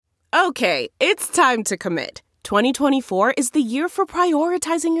Okay, it's time to commit. 2024 is the year for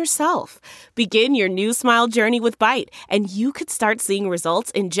prioritizing yourself. Begin your new smile journey with Byte, and you could start seeing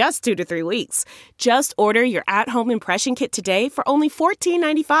results in just 2 to 3 weeks. Just order your at-home impression kit today for only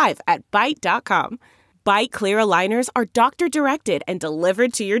 $14.95 at Byte.com. Byte Clear aligners are doctor-directed and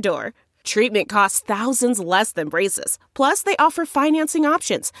delivered to your door. Treatment costs thousands less than braces. Plus, they offer financing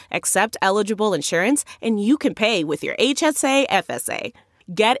options, accept eligible insurance, and you can pay with your HSA, FSA.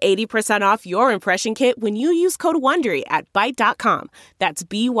 Get 80% off your impression kit when you use code WONDERY at Byte.com. That's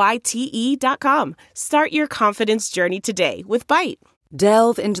BYTE.com. Start your confidence journey today with Byte.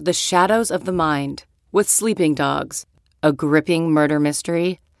 Delve into the shadows of the mind with Sleeping Dogs, a gripping murder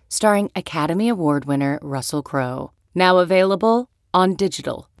mystery starring Academy Award winner Russell Crowe. Now available on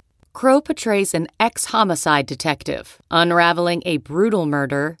digital. Crowe portrays an ex-homicide detective unraveling a brutal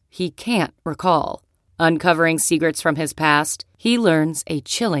murder he can't recall. Uncovering secrets from his past, he learns a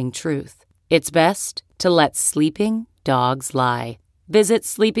chilling truth. It's best to let sleeping dogs lie. Visit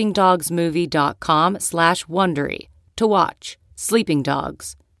sleepingdogsmovie.com/Wondery to watch Sleeping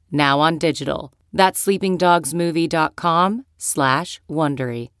Dogs, now on digital. That's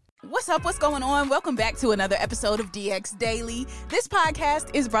sleepingdogsmovie.com/Wondery. What's up? What's going on? Welcome back to another episode of DX Daily. This podcast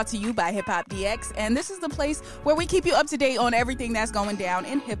is brought to you by Hip Hop DX, and this is the place where we keep you up to date on everything that's going down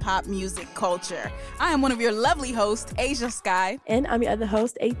in hip hop music culture. I am one of your lovely hosts, Asia Sky. And I'm your other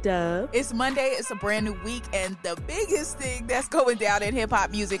host, A-Dub. It's Monday. It's a brand new week, and the biggest thing that's going down in hip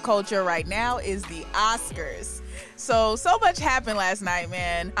hop music culture right now is the Oscars. So much happened last night,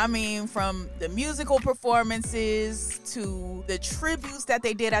 man. I mean, from the musical performances to the tributes that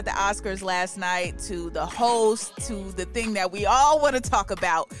they did at the Oscars last night to the host to the thing that we all want to talk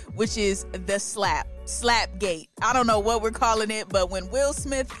about, which is the Slapgate. I don't know what we're calling it, but when Will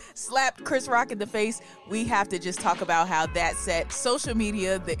Smith slapped Chris Rock in the face, we have to just talk about how that set social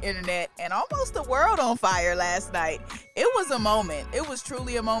media, the internet, and almost the world on fire last night. It was a moment. It was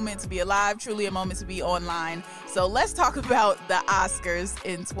truly a moment to be alive, truly a moment to be online. So let's talk about the Oscars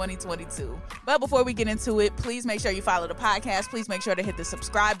in 2022. But before we get into it, please make sure you follow the podcast. Please make sure to hit the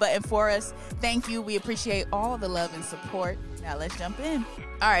subscribe button for us. Thank you. We appreciate all the love and support. Now let's jump in.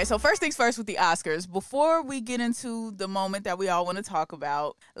 All right, so first things first with the Oscars. Before we get into the moment that we all want to talk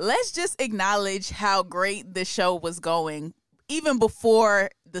about, let's just acknowledge how great the show was going even before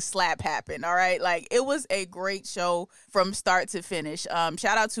the slap happened, all right? Like, it was a great show from start to finish.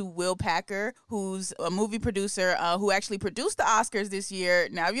 Shout out to Will Packer, who's a movie producer who actually produced the Oscars this year.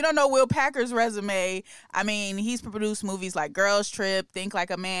 Now, if you don't know Will Packer's resume, I mean, he's produced movies like Girls Trip, Think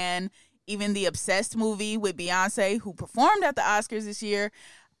Like a Man, even the Obsessed movie with Beyonce, who performed at the Oscars this year.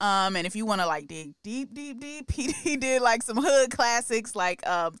 And if you want to like dig deep, he did like some hood classics like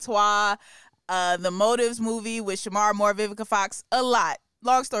Twa, the Motives movie with Shamar Moore, Vivica Fox, a lot.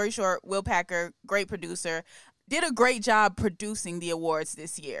 Long story short, Will Packer, great producer, did a great job producing the awards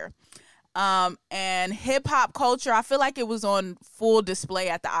this year. And hip hop culture, I feel like it was on full display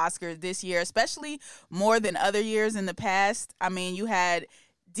at the Oscars this year, especially more than other years in the past. I mean, you had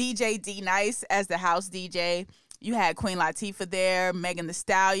DJ D-Nice as the house DJ. You had Queen Latifah there, Megan Thee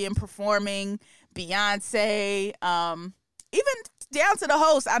Stallion performing, Beyonce, even down to the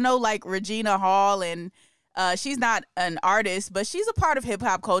host. I know like Regina Hall, and she's not an artist, but she's a part of hip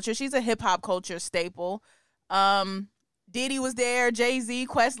hop culture. She's a hip hop culture staple. Diddy was there, Jay-Z,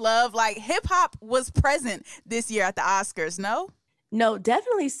 Questlove. Like, hip hop was present this year at the Oscars, no? No,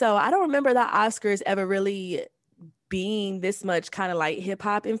 definitely so. I don't remember the Oscars ever really being this much kind of like hip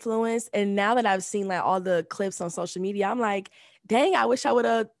hop influence. And now that I've seen like all the clips on social media, I'm like, dang, I wish I would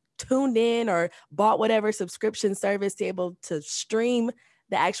have tuned in or bought whatever subscription service to be able to stream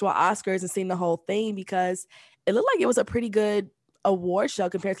the actual Oscars and seen the whole thing, because it looked like it was a pretty good award show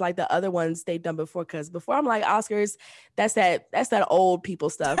compared to like the other ones they've done before. Because before, I'm like, Oscars, that's that old people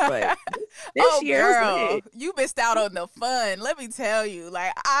stuff. But this year, girl, you missed out on the fun. Let me tell you,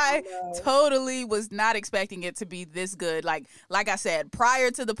 like, I totally was not expecting it to be this good. Like I said, prior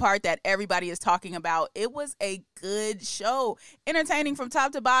to the part that everybody is talking about, it was a good show, entertaining from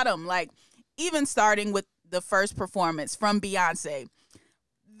top to bottom. Like, even starting with the first performance from Beyonce.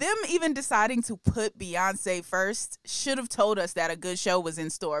 Them even deciding to put Beyonce first should have told us that a good show was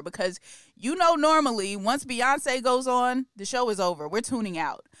in store, because, you know, normally once Beyonce goes on, the show is over. We're tuning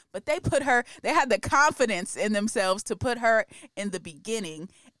out. But they had the confidence in themselves to put her in the beginning,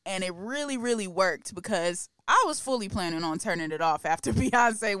 and it really, really worked, because I was fully planning on turning it off after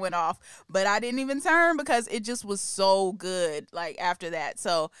Beyonce went off, but I didn't even turn because it just was so good, like, after that.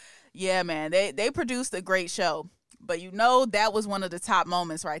 So, yeah, man, they produced a great show. But you know, that was one of the top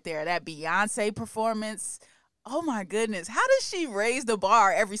moments right there. That Beyonce performance, Oh my goodness. How does she raise the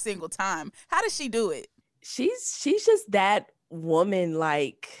bar every single time? How does she do it? She's just that woman.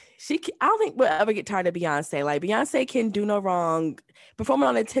 Like I don't think we'll ever get tired of Beyonce. Like Beyonce can do no wrong. Performing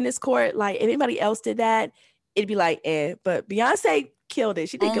on a tennis court, like if anybody else did that, it'd be like, but Beyonce killed it.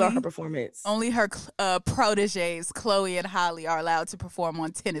 She did good on her performance. Only her proteges, Chloe and Halle, are allowed to perform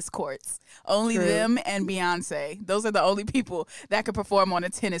on tennis courts. Only them and Beyonce. Those are the only people that could perform on a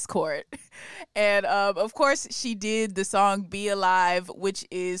tennis court. And of course, she did the song Be Alive, which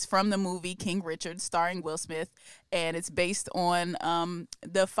is from the movie King Richard, starring Will Smith. And it's based on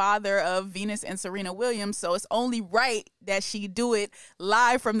the father of Venus and Serena Williams. So it's only right that she do it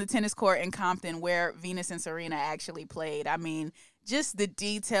live from the tennis court in Compton, where Venus and Serena actually played. I mean, just the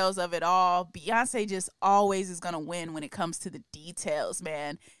details of it all. Beyonce just always is going to win when it comes to the details,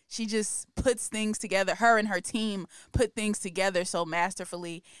 man. She just puts things together. Her and her team put things together so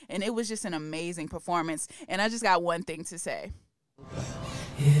masterfully. And it was just an amazing performance. And I just got one thing to say.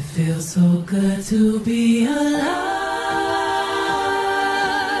 It feels so good to be alive.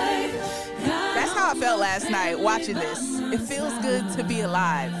 That's how I felt last night watching this. It feels good to be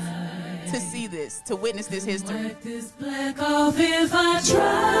alive. To see this, to witness this history. Wipe this black off if I try.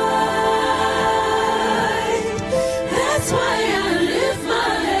 That's why I lift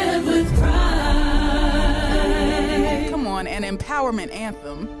my head with pride. Come on, an empowerment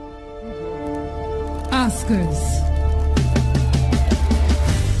anthem. Oscars.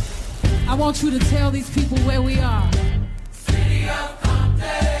 I want you to tell these people where we are. City of Compton.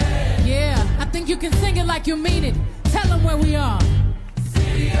 Yeah, I think you can sing it like you mean it. Tell them where we are.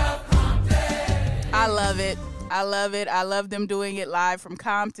 City of Compton. I love it. I love it. I love them doing it live from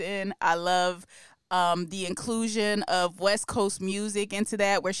Compton. I love the inclusion of West Coast music into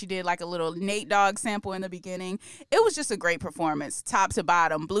that, where she did like a little Nate Dogg sample in the beginning. It was just a great performance, top to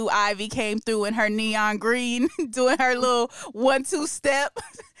bottom. Blue Ivy came through in her neon green, doing her little 1-2 step,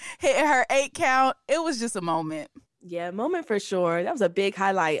 hitting her 8 count. It was just a moment. Yeah, moment for sure. That was a big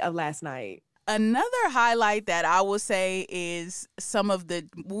highlight of last night. Another highlight that I will say is some of the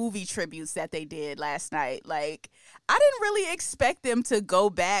movie tributes that they did last night. Like, I didn't really expect them to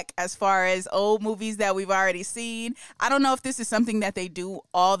go back as far as old movies that we've already seen. I don't know if this is something that they do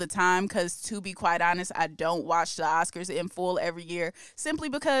all the time, because to be quite honest, I don't watch the Oscars in full every year, simply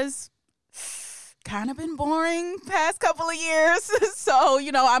because kind of been boring past couple of years. So,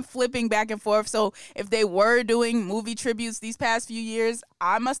 I'm flipping back and forth. So if they were doing movie tributes these past few years,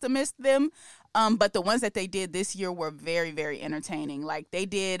 I must have missed them. But the ones that they did this year were very, very entertaining. Like, they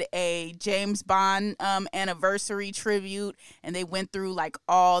did a James Bond anniversary tribute, and they went through like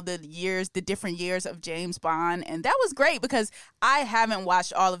all the different years of James Bond. And that was great, because I haven't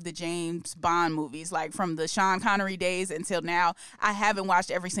watched all of the James Bond movies, like from the Sean Connery days until now. I haven't watched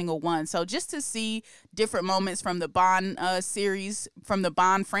every single one. So just to see different moments from the Bond series, from the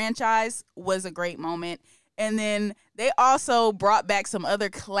Bond franchise, was a great moment. And then they also brought back some other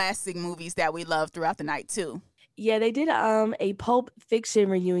classic movies that we loved throughout the night, too. Yeah, they did a Pulp Fiction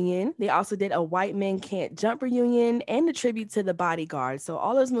reunion. They also did a White Men Can't Jump reunion and a tribute to The Bodyguard. So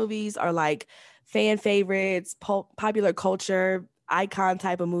all those movies are like fan favorites, popular culture, icon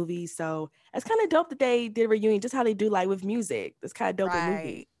type of movies. So that's kind of dope that they did a reunion, just how they do like with music. That's kind of dope with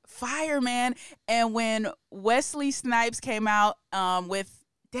movies. Fire, man. And when Wesley Snipes came out with,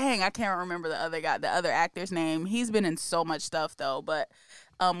 dang, I can't remember the other actor's name. He's been in so much stuff though. But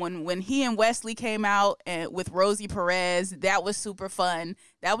when he and Wesley came out and with Rosie Perez, that was super fun.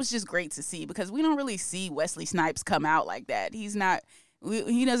 That was just great to see, because we don't really see Wesley Snipes come out like that. He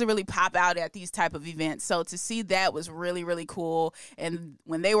doesn't really pop out at these type of events. So to see that was really, really cool. And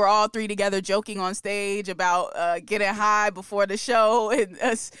when they were all three together joking on stage about getting high before the show and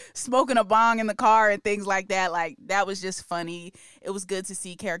smoking a bong in the car and things like that, like, that was just funny. It was good to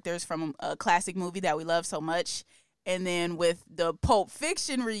see characters from a classic movie that we love so much. And then with the Pulp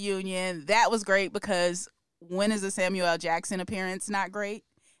Fiction reunion, that was great, because when is the Samuel L. Jackson appearance not great?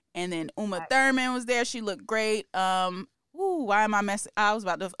 And then Uma Thurman was there. She looked great. Why am I messing? I was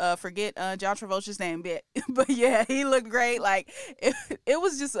about to forget John Travolta's name, but yeah, he looked great. Like, it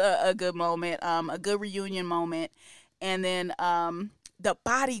was just a good moment, a good reunion moment. And then The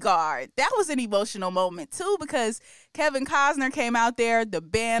Bodyguard, that was an emotional moment too, because Kevin Costner came out there. The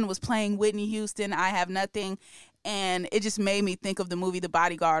band was playing Whitney Houston, I Have Nothing. And it just made me think of the movie The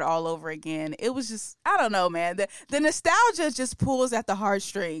Bodyguard all over again. It was just, I don't know, man. The nostalgia just pulls at the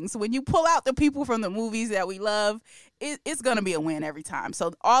heartstrings. When you pull out the people from the movies that we love, it's going to be a win every time.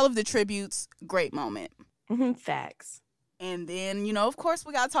 So all of the tributes, great moment. Facts. And then, of course,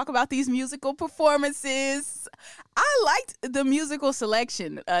 we got to talk about these musical performances. I liked the musical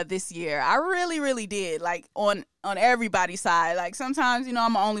selection this year. I really, really did. Like on everybody's side. Like sometimes,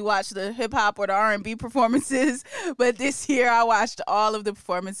 I'm only watch the hip hop or the R&B performances, but this year I watched all of the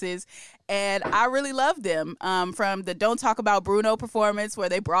performances and I really loved them. From the Don't Talk About Bruno performance where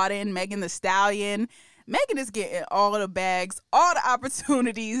they brought in Megan Thee Stallion. Megan is getting all the bags, all the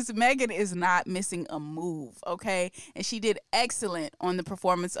opportunities. Megan is not missing a move, okay? And she did excellent on the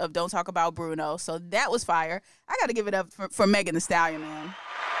performance of Don't Talk About Bruno. So that was fire. I got to give it up for Megan Thee Stallion, man.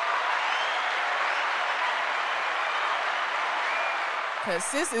 Because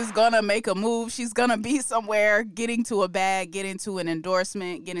sis is going to make a move. She's going to be somewhere, getting to a bag, getting to an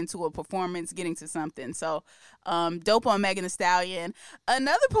endorsement, getting to a performance, getting to something. So, dope on Megan Thee Stallion.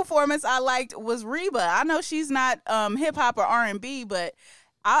 Another performance I liked was Reba. I know she's not hip-hop or R&B, but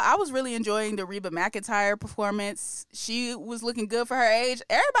I was really enjoying the Reba McEntire performance. She was looking good for her age.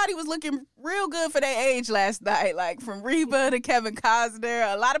 Everybody was looking real good for their age last night, like from Reba to Kevin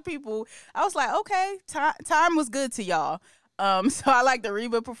Costner. A lot of people, I was like, okay, time was good to y'all. So I like the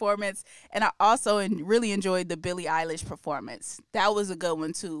Reba performance, and I also really enjoyed the Billie Eilish performance. That was a good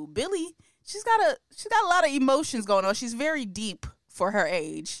one too. Billie, she's got a lot of emotions going on. She's very deep for her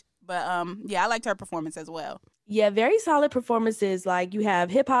age, but yeah, I liked her performance as well. Yeah, very solid performances. Like you have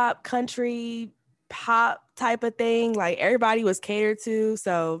hip hop, country, pop type of thing. Like everybody was catered to,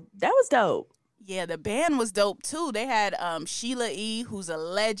 so that was dope. Yeah, the band was dope too. They had Sheila E., who's a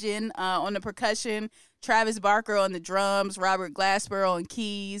legend, on the percussion. Travis Barker on the drums, Robert Glasper on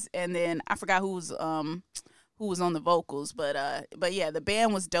keys, and then I forgot who was on the vocals, but yeah, the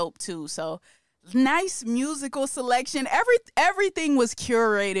band was dope too. So nice musical selection. Everything was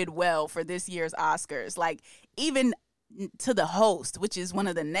curated well for this year's Oscars. Like even to the host, which is one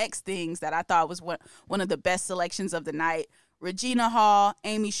of the next things that I thought was one of the best selections of the night. Regina Hall,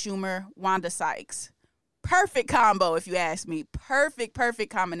 Amy Schumer, Wanda Sykes. Perfect combo, if you ask me. Perfect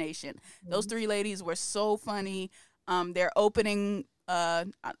combination. Those three ladies were so funny. Their opening, I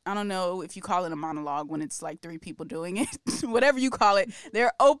don't know if you call it a monologue when it's like three people doing it, whatever you call it.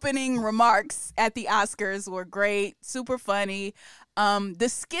 Their opening remarks at the Oscars were great, super funny. The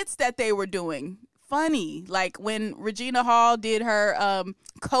skits that they were doing, funny. Like when Regina Hall did her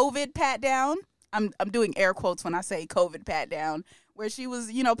COVID pat down. I'm doing air quotes when I say COVID pat down, where she was,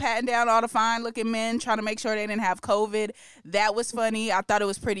 patting down all the fine-looking men, trying to make sure they didn't have COVID. That was funny. I thought it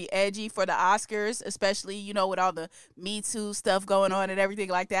was pretty edgy for the Oscars, especially, with all the Me Too stuff going on and everything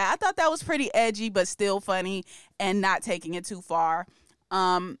like that. I thought that was pretty edgy, but still funny and not taking it too far.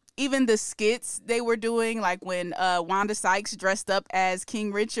 Even the skits they were doing, like when Wanda Sykes dressed up as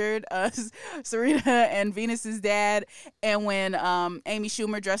King Richard, Serena and Venus's dad, and when Amy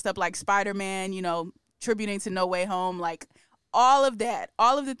Schumer dressed up like Spider-Man, tributing to No Way Home, like all of that,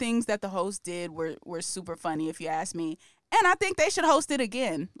 all of the things that the host did were super funny, if you ask me. And I think they should host it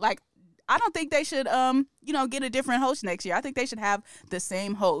again. Like, I don't think they should, get a different host next year. I think they should have the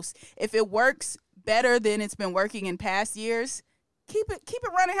same host. If it works better than it's been working in past years, keep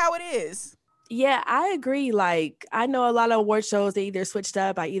it running how it is. Yeah, I agree. Like, I know a lot of award shows, they either switched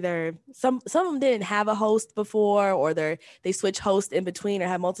up. Some of them didn't have a host before, or they switch hosts in between or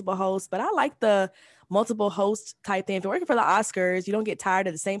have multiple hosts. But I like the multiple host type thing. If you're working for the Oscars, you don't get tired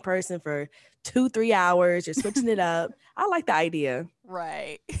of the same person for 2-3 hours. You're switching it up. I like the idea.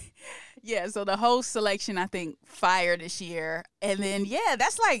 Right. Yeah, so the host selection, I think, fire this year. And then, yeah,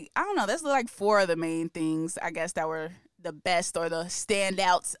 that's like 4 of the main things, I guess, that were the best or the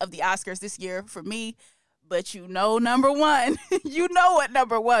standouts of the Oscars this year for me. But number one, what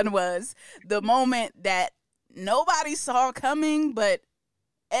number one was. The moment that nobody saw coming, but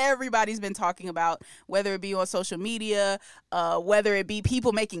everybody's been talking about, whether it be on social media, whether it be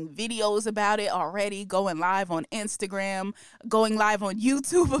people making videos about it already, going live on Instagram, going live on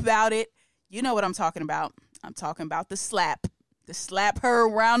YouTube about it. You know what I'm talking about. I'm talking about the slap her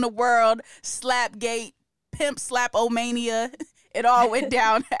around the world, Slapgate, Pimp Slap-O-Mania. It all went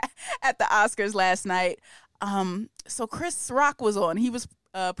down at the Oscars last night. So Chris Rock was on. He was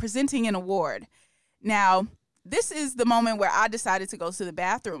presenting an award. Now, this is the moment where I decided to go to the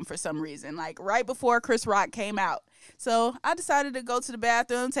bathroom for some reason, like right before Chris Rock came out. So I decided to go to the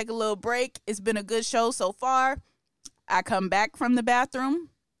bathroom, take a little break. It's been a good show so far. I come back from the bathroom,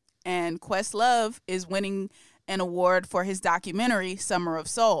 and Questlove is winning an award for his documentary, Summer of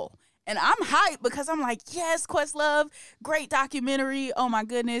Soul. And I'm hyped because I'm like, yes, Questlove, great documentary. Oh, my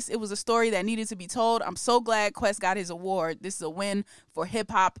goodness. It was a story that needed to be told. I'm so glad Quest got his award. This is a win for hip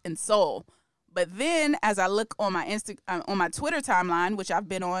hop and soul. But then as I look on my Twitter timeline, which I've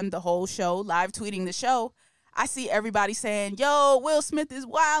been on the whole show, live tweeting the show, I see everybody saying, yo, Will Smith is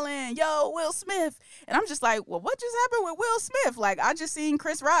wildin', yo, Will Smith. And I'm just like, well, what just happened with Will Smith? Like, I just seen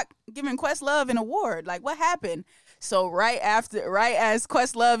Chris Rock giving Questlove an award. Like, what happened? So right as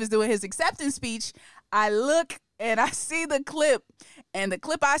Questlove is doing his acceptance speech, I look and I see the clip. And the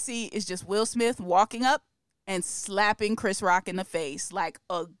clip I see is just Will Smith walking up and slapping Chris Rock in the face. Like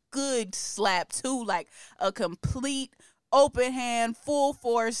a good slap, too. Like a complete open hand, full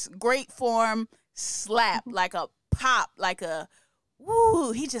force, great form slap. Like a pop, like a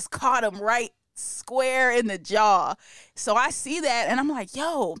woo. He just caught him right square in the jaw. So I see that and I'm like,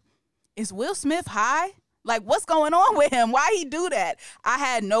 yo, is Will Smith high? Like, what's going on with him? Why he do that? I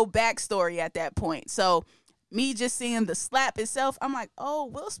had no backstory at that point. So me just seeing the slap itself, I'm like, oh,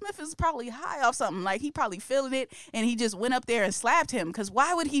 Will Smith is probably high off something. Like, he probably feeling it, and he just went up there and slapped him. Because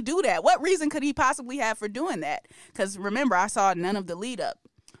why would he do that? What reason could he possibly have for doing that? Because remember, I saw none of the lead up.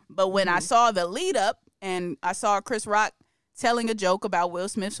 But when I saw the lead up, and I saw Chris Rock telling a joke about Will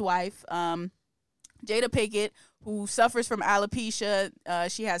Smith's wife, Jada Pinkett, who suffers from alopecia.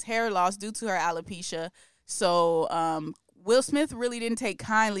 She has hair loss due to her alopecia. So Will Smith really didn't take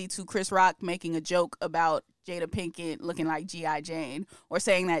kindly to Chris Rock making a joke about Jada Pinkett looking like G.I. Jane, or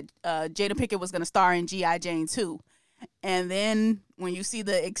saying that Jada Pinkett was going to star in G.I. Jane 2. And then when you see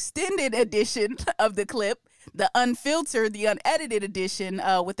the extended edition of the clip, the unfiltered, the unedited edition,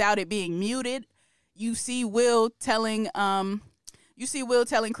 without it being muted, you see Will telling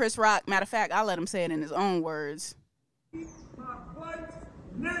Chris Rock, matter of fact, I'll let him say it in his own words. My wife's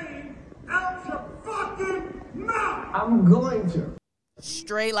name out your fucking mouth. I'm going to.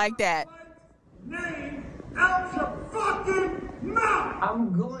 Straight like that. Name out your fucking mouth.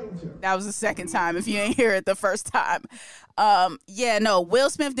 I'm going to. That was the second time if you ain't hear it the first time. Will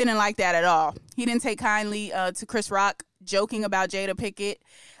Smith didn't like that at all. He didn't take kindly to Chris Rock joking about Jada Pinkett.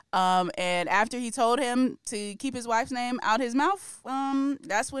 And after he told him to keep his wife's name out his mouth,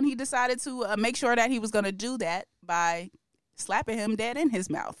 that's when he decided to make sure that he was going to do that by slapping him dead in his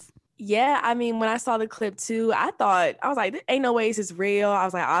mouth. Yeah, I mean, when I saw the clip too, I was like, there ain't no way this is real. I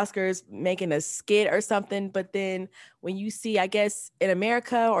was like, Oscar's making a skit or something. But then when you see, I guess in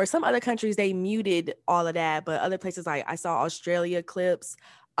America or some other countries, they muted all of that. But other places, like I saw Australia clips,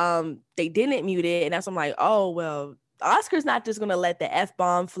 they didn't mute it. And that's when I'm like, oh, well, Oscar's not just going to let the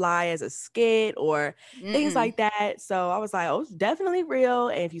F-bomb fly as a skit or things like that. So I was like, oh, it's definitely real.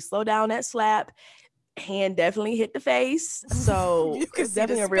 And if you slow down that slap, hand definitely hit the face. So you can it's see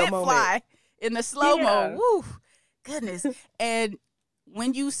definitely the a real spit moment. fly in the slow-mo. Yeah. Woo, goodness. And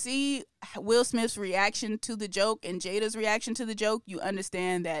when you see Will Smith's reaction to the joke and Jada's reaction to the joke, you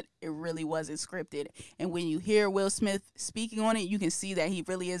understand that it really wasn't scripted. And when you hear Will Smith speaking on it, you can see that he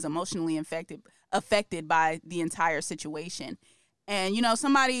really is emotionally affected by the entire situation. And, you know,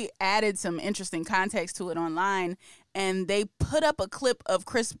 somebody added some interesting context to it online, and they put up a clip of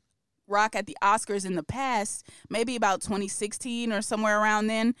Chris Rock at the Oscars in the past, maybe about 2016 or somewhere around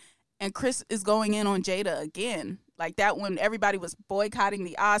then, and Chris is going in on Jada again. Like that when everybody was boycotting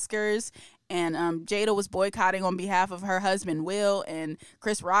the Oscars, and Jada was boycotting on behalf of her husband, Will, and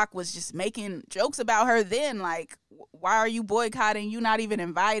Chris Rock was just making jokes about her then, like, why are you boycotting? You're not even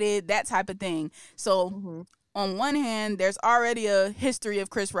invited, that type of thing. So on one hand, there's already a history of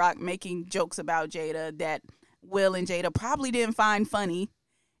Chris Rock making jokes about Jada that Will and Jada probably didn't find funny.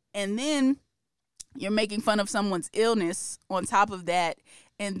 And then you're making fun of someone's illness on top of that.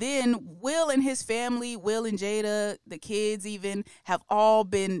 And then Will and his family, Will and Jada, the kids even, have all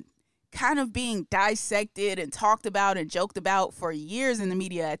been kind of being dissected and talked about and joked about for years in the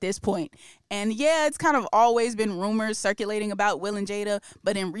media at this point. And yeah, it's kind of always been rumors circulating about Will and Jada.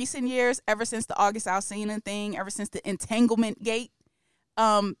 But in recent years, ever since the August Alsina thing, ever since the entanglement gate,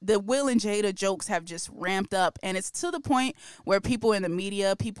 the Will and Jada jokes have just ramped up, and it's to the point where people in the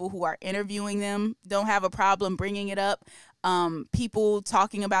media, people who are interviewing them, don't have a problem bringing it up. People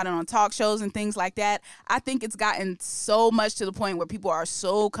talking about it on talk shows and things like that. I think it's gotten so much to the point where people are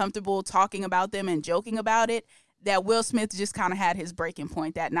so comfortable talking about them and joking about it that Will Smith just kind of had his breaking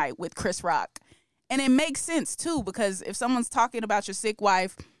point that night with Chris Rock. And it makes sense too, because if someone's talking about your sick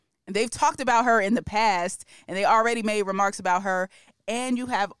wife and they've talked about her in the past and they already made remarks about her, and you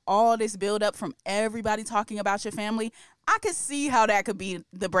have all this build up from everybody talking about your family, I could see how that could be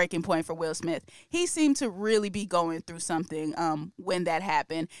the breaking point for Will Smith. He seemed to really be going through something when that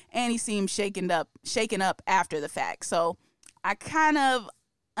happened, and he seemed shaken up after the fact. So I kind of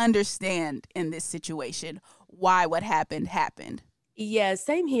understand in this situation why what happened. Yeah,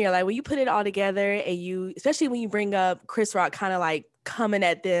 same here. Like when you put it all together and you, especially when you bring up Chris Rock kind of like coming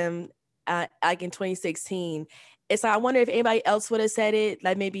at them like in 2016, it's like, I wonder if anybody else would have said it,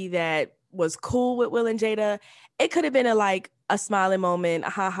 like maybe that was cool with Will and Jada. It could have been a smiling moment,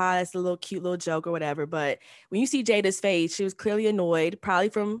 haha, that's a little cute little joke or whatever. But when you see Jada's face, she was clearly annoyed, probably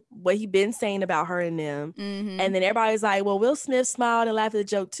from what he'd been saying about her and them. Mm-hmm. And then everybody's like, well, Will Smith smiled and laughed at the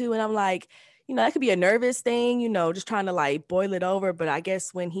joke too. And I'm like, that could be a nervous thing, just trying to boil it over. But I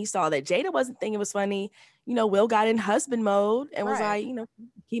guess when he saw that Jada wasn't thinking it was funny, Will got in husband mode and was like,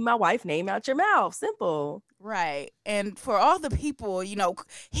 keep my wife's name out your mouth. Simple. Right. And for all the people,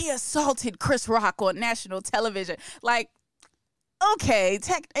 he assaulted Chris Rock on national television. Okay,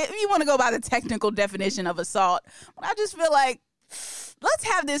 if you want to go by the technical definition of assault, but I just feel like let's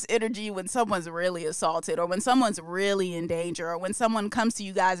have this energy when someone's really assaulted or when someone's really in danger or when someone comes to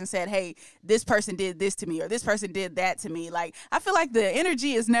you guys and said, hey, this person did this to me or this person did that to me. I feel like the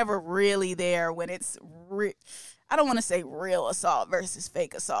energy is never really there when it's I don't want to say real assault versus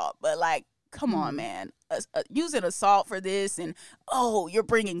fake assault, but come on, man. Using assault for this and, you're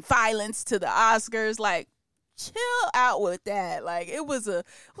bringing violence to the Oscars. Chill out with that. It was a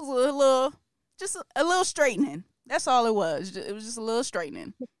little straightening. That's all it was. It was just a little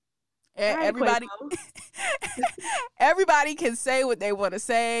straightening. Everybody can say what they want to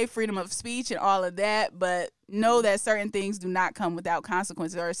say, freedom of speech and all of that, but know that certain things do not come without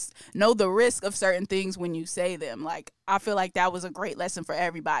consequences or know the risk of certain things when you say them. I feel like that was a great lesson for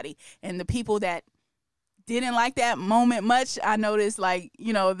everybody. And the people that didn't like that moment much, I noticed they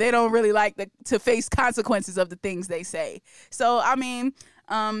don't really like to face consequences of the things they say. So, I mean,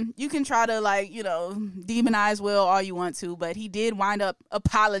 you can try to demonize Will all you want to, but he did wind up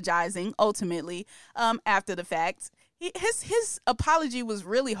apologizing ultimately after the fact. His apology was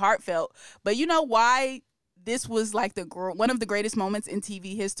really heartfelt. But you know why this was one of the greatest moments in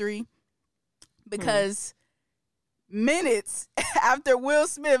TV history? Because minutes after Will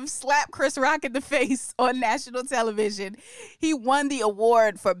Smith slapped Chris Rock in the face on national television, he won the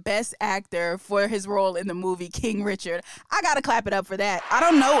award for Best Actor for his role in the movie King Richard. I gotta clap it up for that. I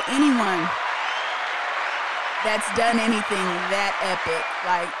don't know anyone that's done anything that epic.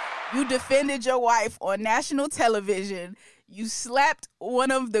 You defended your wife on national television. You slapped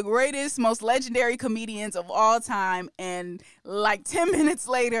one of the greatest, most legendary comedians of all time, and 10 minutes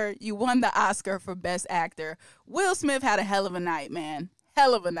later, you won the Oscar for Best Actor. Will Smith had a hell of a night, man.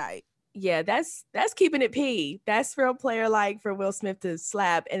 Hell of a night. Yeah, that's keeping it P. That's real player for Will Smith to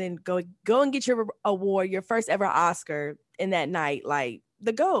slap and then go and get your award, your first ever Oscar in that night,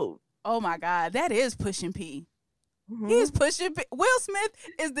 the GOAT. Oh my God, that is pushing P. Mm-hmm. He's pushing P. Will Smith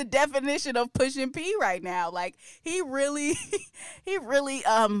is the definition of pushing P right now. He really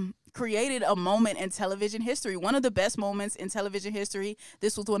created a moment in television history. One of the best moments in television history.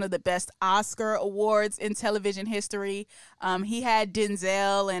 This was one of the best Oscar awards in television history. He had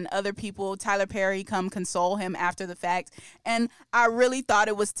Denzel and other people, Tyler Perry, come console him after the fact. And I really thought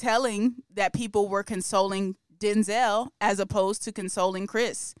it was telling that people were consoling Denzel as opposed to consoling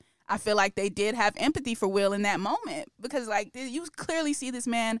Chris. I feel like they did have empathy for Will in that moment because you clearly see this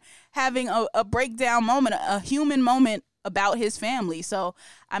man having a breakdown moment, a human moment about his family. So,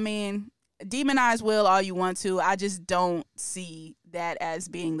 I mean, demonize Will all you want to. I just don't see that as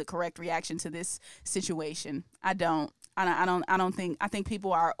being the correct reaction to this situation. I think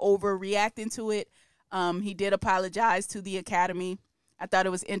people are overreacting to it. He did apologize to the Academy. I thought it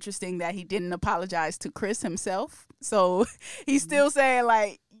was interesting that he didn't apologize to Chris himself. So he's still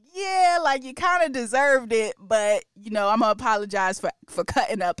saying you kind of deserved it, but I'm gonna apologize for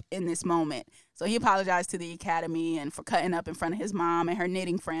cutting up in this moment. So he apologized to the Academy and for cutting up in front of his mom and her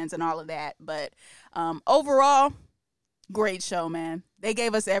knitting friends and all of that. But overall, great show, man. They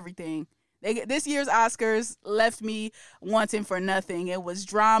gave us everything. This year's Oscars left me wanting for nothing. It was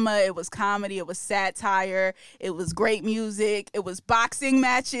drama, it was comedy, it was satire, it was great music, it was boxing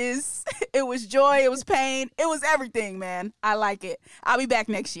matches, it was joy, it was pain, it was everything, man. I like it. I'll be back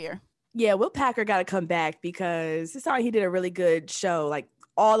next year. Yeah, Will Packer got to come back because it sounded like he did a really good show,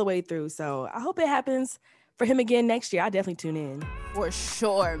 all the way through. So I hope it happens for him again next year. I definitely tune in. For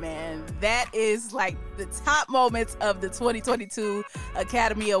sure, man. That is the top moments of the 2022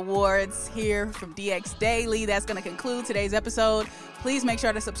 Academy Awards here from DX Daily. That's going to conclude today's episode. Please make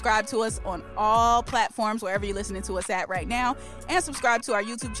sure to subscribe to us on all platforms, wherever you're listening to us at right now, and subscribe to our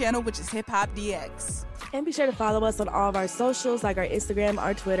YouTube channel, which is Hip Hop DX. And be sure to follow us on all of our socials, our Instagram,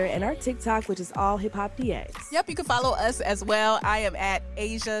 our Twitter, and our TikTok, which is all Hip Hop DX. Yep, you can follow us as well. I am at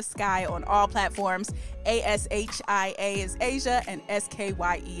Asia Sky on all platforms. ASHIA is Asia and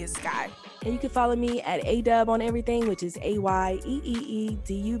SKYE is Sky. And you can follow me at ADUB on everything, which is AYEEEDUBB.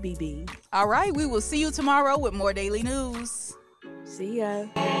 All right, we will see you tomorrow with more daily news. See ya.